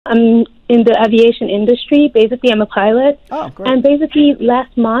I'm in the aviation industry. Basically, I'm a pilot. Oh, great. And basically,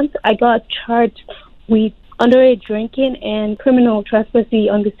 last month, I got charged with underage drinking and criminal trespassing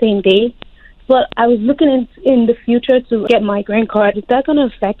on the same day. But I was looking in the future to get my green card. Is that going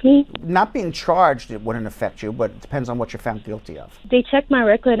to affect me? Not being charged, it wouldn't affect you, but it depends on what you're found guilty of. They checked my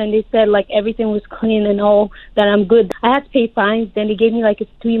record and they said like everything was clean and all, that I'm good. I had to pay fines. Then they gave me like a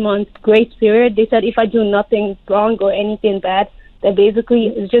 3-month grace period. They said if I do nothing wrong or anything bad, that basically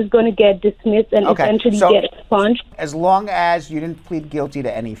it's just going to get dismissed and eventually get expunged. As long as you didn't plead guilty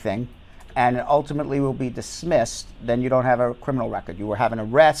to anything and it ultimately will be dismissed, then you don't have a criminal record. You were having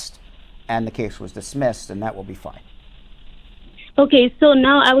an arrest and the case was dismissed, and that will be fine. Okay, so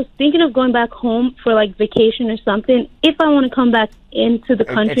now I was thinking of going back home for like vacation or something. If I want to come back into the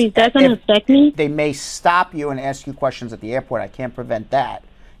country, is that going to affect me? They may stop you and ask you questions at the airport. I can't prevent that.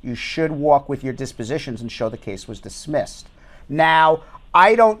 You should walk with your dispositions and show the case was dismissed. Now,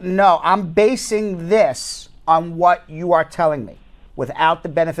 I don't know. I'm basing this on what you are telling me without the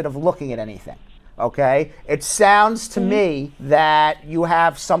benefit of looking at anything. Okay? It sounds to me that you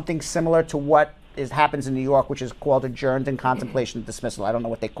have something similar to what happens in New York, which is called adjourned in contemplation of dismissal. I don't know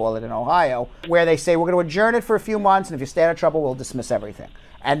what they call it in Ohio, where they say, we're going to adjourn it for a few months, and if you stay out of trouble, we'll dismiss everything.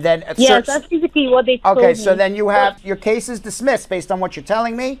 And then yes, that's basically what they told me. Okay, so then you have your case is dismissed based on what you're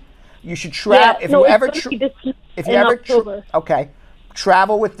telling me. You should travel.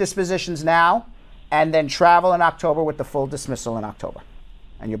 Travel with dispositions now, and then travel in October with the full dismissal in October,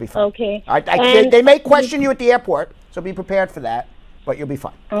 and you'll be fine. Okay. They may question you at the airport, so be prepared for that, but you'll be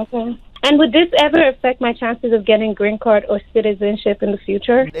fine. Okay. And would this ever affect my chances of getting a green card or citizenship in the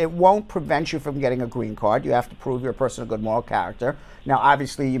future? It won't prevent you from getting a green card. You have to prove you're a person of good moral character. Now,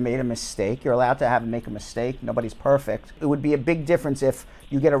 obviously, you made a mistake. You're allowed to make a mistake. Nobody's perfect. It would be a big difference if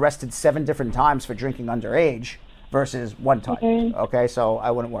you get arrested 7 different times for drinking underage versus 1 time. Okay, so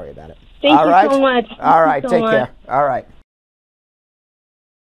I wouldn't worry about it. Thank you so much. All right, take care. All right.